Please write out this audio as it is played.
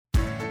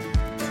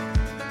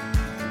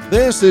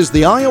This is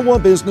the Iowa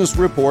Business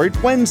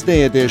Report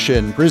Wednesday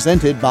edition,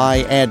 presented by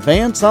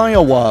Advance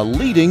Iowa,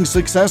 leading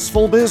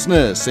successful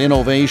business,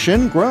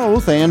 innovation,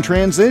 growth, and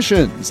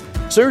transitions.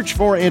 Search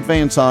for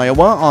Advance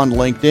Iowa on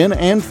LinkedIn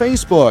and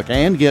Facebook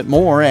and get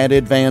more at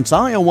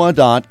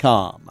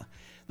advanceiowa.com.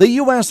 The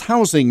U.S.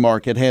 housing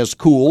market has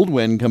cooled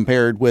when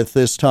compared with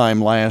this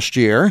time last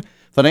year.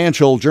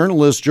 Financial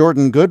journalist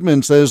Jordan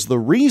Goodman says the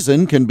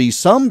reason can be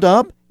summed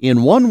up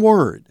in one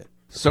word.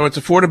 So it's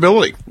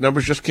affordability.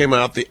 Numbers just came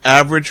out. The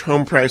average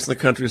home price in the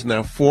country is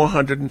now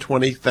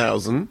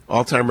 $420,000,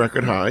 all-time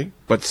record high.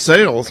 But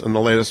sales in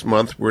the latest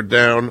month were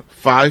down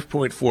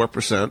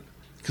 5.4%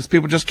 because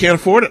people just can't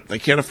afford it. They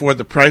can't afford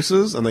the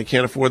prices and they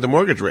can't afford the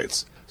mortgage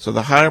rates. So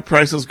the higher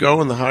prices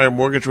go and the higher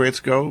mortgage rates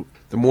go,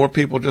 the more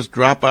people just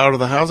drop out of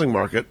the housing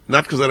market,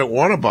 not because they don't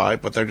want to buy,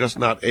 but they're just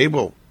not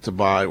able to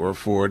buy or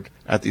afford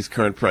at these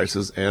current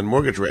prices and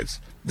mortgage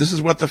rates. This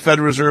is what the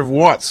Federal Reserve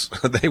wants.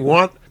 They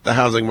want the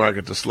housing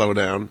market to slow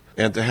down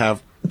and to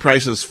have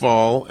prices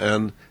fall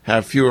and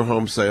have fewer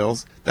home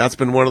sales. That's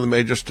been one of the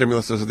major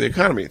stimuluses of the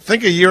economy.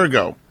 Think a year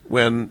ago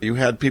when you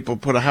had people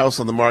put a house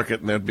on the market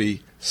and there'd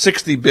be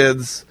 60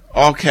 bids,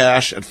 all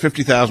cash at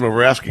 $50,000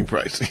 over asking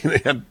price.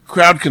 And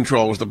crowd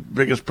control was the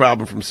biggest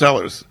problem from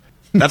sellers.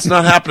 That's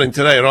not happening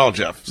today at all,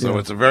 Jeff. So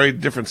It's a very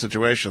different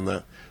situation.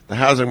 The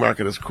housing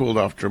market has cooled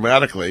off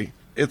dramatically.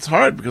 It's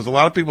hard because a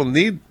lot of people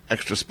need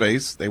extra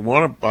space. They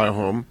want to buy a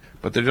home,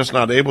 but they're just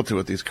not able to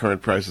at these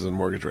current prices and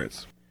mortgage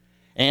rates.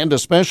 And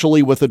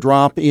especially with the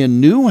drop in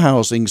new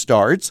housing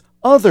starts,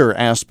 other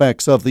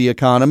aspects of the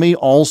economy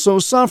also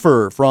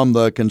suffer, from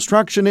the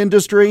construction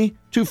industry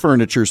to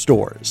furniture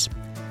stores.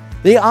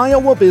 The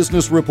Iowa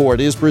Business Report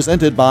is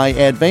presented by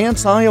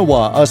Advance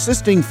Iowa,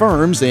 assisting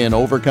firms in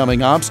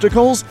overcoming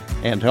obstacles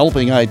and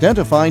helping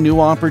identify new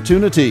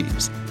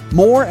opportunities.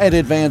 More at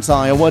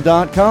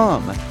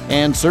advanceiowa.com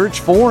and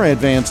search for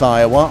Advance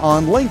Iowa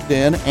on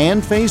LinkedIn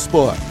and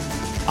Facebook.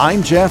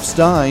 I'm Jeff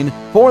Stein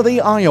for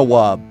the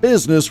Iowa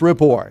Business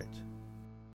Report.